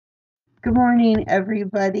Good morning,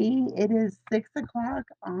 everybody. It is 6 o'clock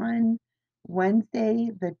on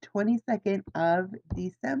Wednesday, the 22nd of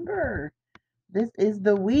December. This is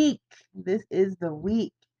the week. This is the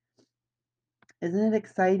week. Isn't it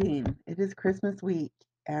exciting? It is Christmas week,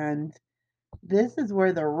 and this is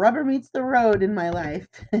where the rubber meets the road in my life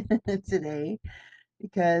today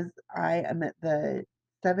because I am at the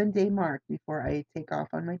 7 day mark before I take off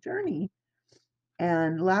on my journey.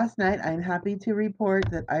 And last night, I'm happy to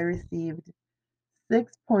report that I received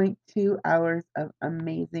 6.2 hours of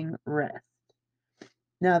amazing rest.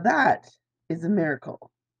 Now that is a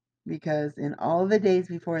miracle because in all the days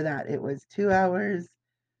before that, it was 2 hours,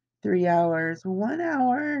 3 hours, 1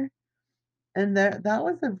 hour, and that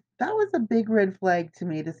was a big red flag to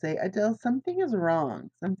me to say, Adele, something is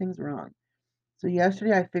wrong. Something's wrong. So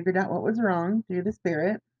yesterday I figured out what was wrong through the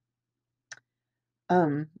spirit.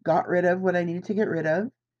 Got rid of what I needed to get rid of,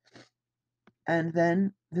 and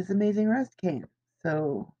then this amazing rest came.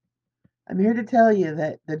 So I'm here to tell you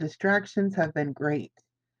that the distractions have been great.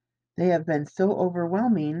 They have been so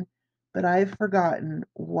overwhelming, but I've forgotten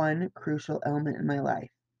one crucial element in my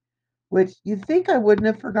life, which you'd think I wouldn't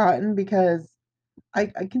have forgotten because I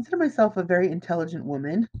consider myself a very intelligent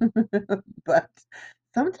woman. But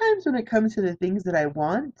sometimes when it comes to the things that I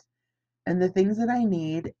want and the things that I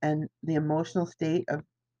need and the emotional state of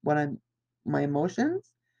what my emotions,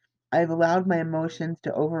 I've allowed my emotions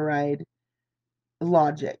to override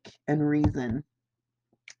logic and reason.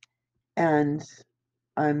 And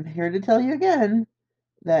I'm here to tell you again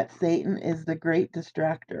that Satan is the great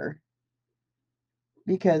distractor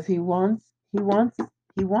because he wants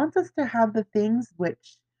us to have the things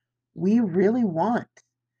which we really want,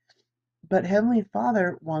 but Heavenly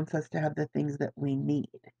Father wants us to have the things that we need.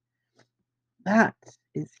 That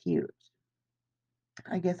is huge.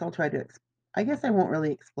 I guess I'll try to I guess I won't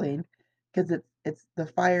really explain because it's the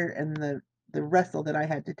fire and the wrestle that I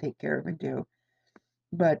had to take care of and do.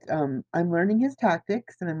 But I'm learning his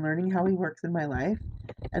tactics and I'm learning how he works in my life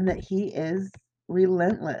and that he is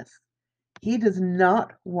relentless. He does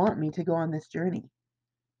not want me to go on this journey.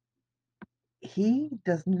 He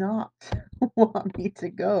does not want me to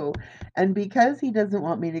go. And because he doesn't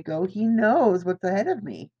want me to go, he knows what's ahead of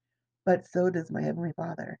me. But so does my Heavenly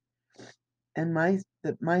Father. And my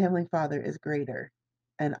Heavenly Father is greater.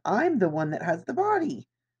 And I'm the one that has the body.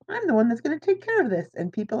 I'm the one that's going to take care of this.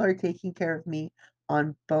 And people are taking care of me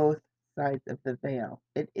on both sides of the veil.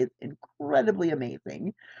 It is incredibly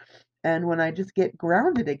amazing. And when I just get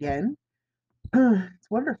grounded again, it's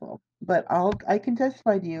wonderful. But I can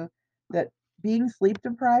testify to you that being sleep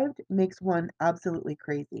deprived makes one absolutely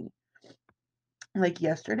crazy. Like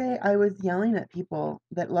yesterday, I was yelling at people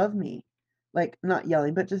that love me. Like not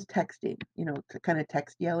yelling, but just texting, kind of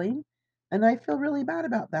text yelling. And I feel really bad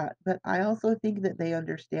about that. But I also think that they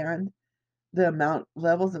understand the amount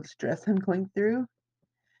levels of stress I'm going through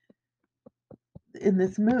in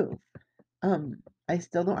this move. Um, I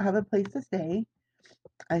still don't have a place to stay.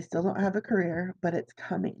 I still don't have a career, but it's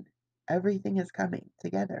coming. Everything is coming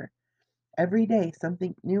together. Every day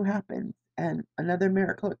something new happens and another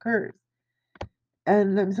miracle occurs.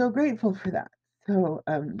 And I'm so grateful for that. So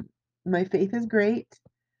my faith is great.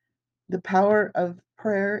 The power of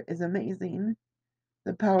prayer is amazing.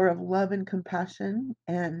 The power of love and compassion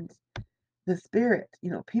and the spirit,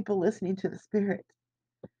 people listening to the spirit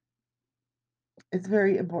is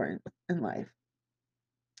very important in life.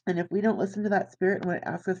 And if we don't listen to that spirit and what it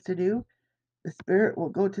asks us to do, the spirit will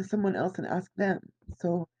go to someone else and ask them.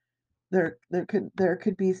 So there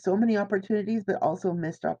could be so many opportunities, but also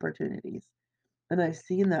missed opportunities. And I've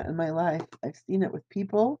seen that in my life. I've seen it with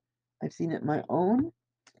people. I've seen it in my own.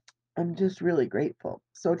 I'm just really grateful.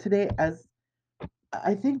 So today, as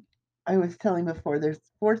I think I was telling before, there's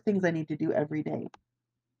 4 things I need to do every day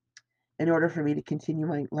in order for me to continue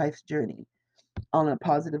my life's journey on a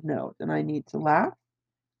positive note. And I need to laugh,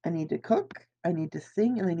 I need to cook, I need to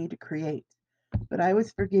sing, and I need to create. But I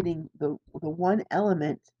was forgetting the one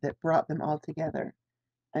element that brought them all together,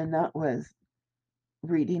 and that was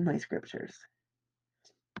reading my scriptures.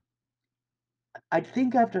 I'd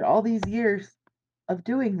think after all these years of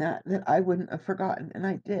doing that I wouldn't have forgotten, and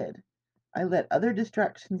I did. I let other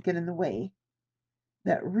distractions get in the way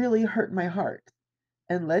that really hurt my heart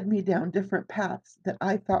and led me down different paths that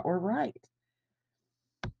I thought were right.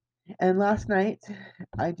 And last night,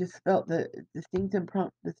 I just felt the distinct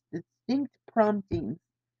promptings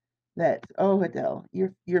that, oh, Adele,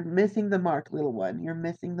 you're missing the mark, little one. You're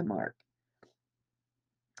missing the mark.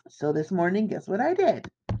 So this morning, guess what I did?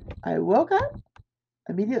 I woke up,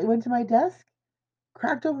 immediately went to my desk,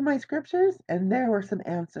 cracked over my scriptures, and there were some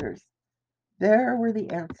answers. There were the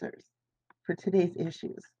answers for today's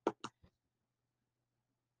issues.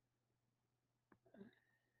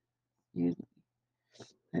 Excuse me.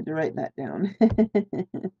 I had to write that down.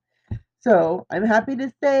 So I'm happy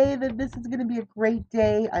to say that this is going to be a great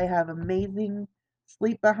day. I have amazing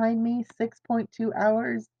sleep behind me, 6.2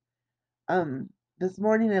 hours. Um, this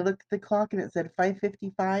morning I looked at the clock and it said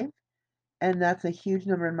 5:55, and that's a huge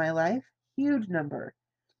number in my life. Huge number.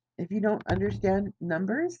 If you don't understand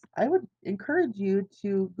numbers, I would encourage you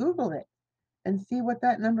to Google it and see what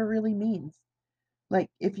that number really means.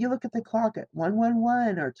 Like if you look at the clock at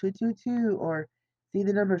 111 or 222 or see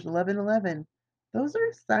the numbers 1111, those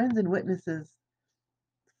are signs and witnesses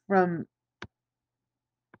from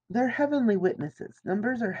they're heavenly witnesses.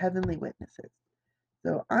 Numbers are heavenly witnesses.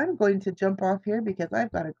 So I'm going to jump off here because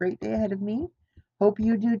I've got a great day ahead of me. Hope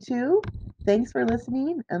you do too. Thanks for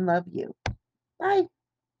listening and love you. Bye.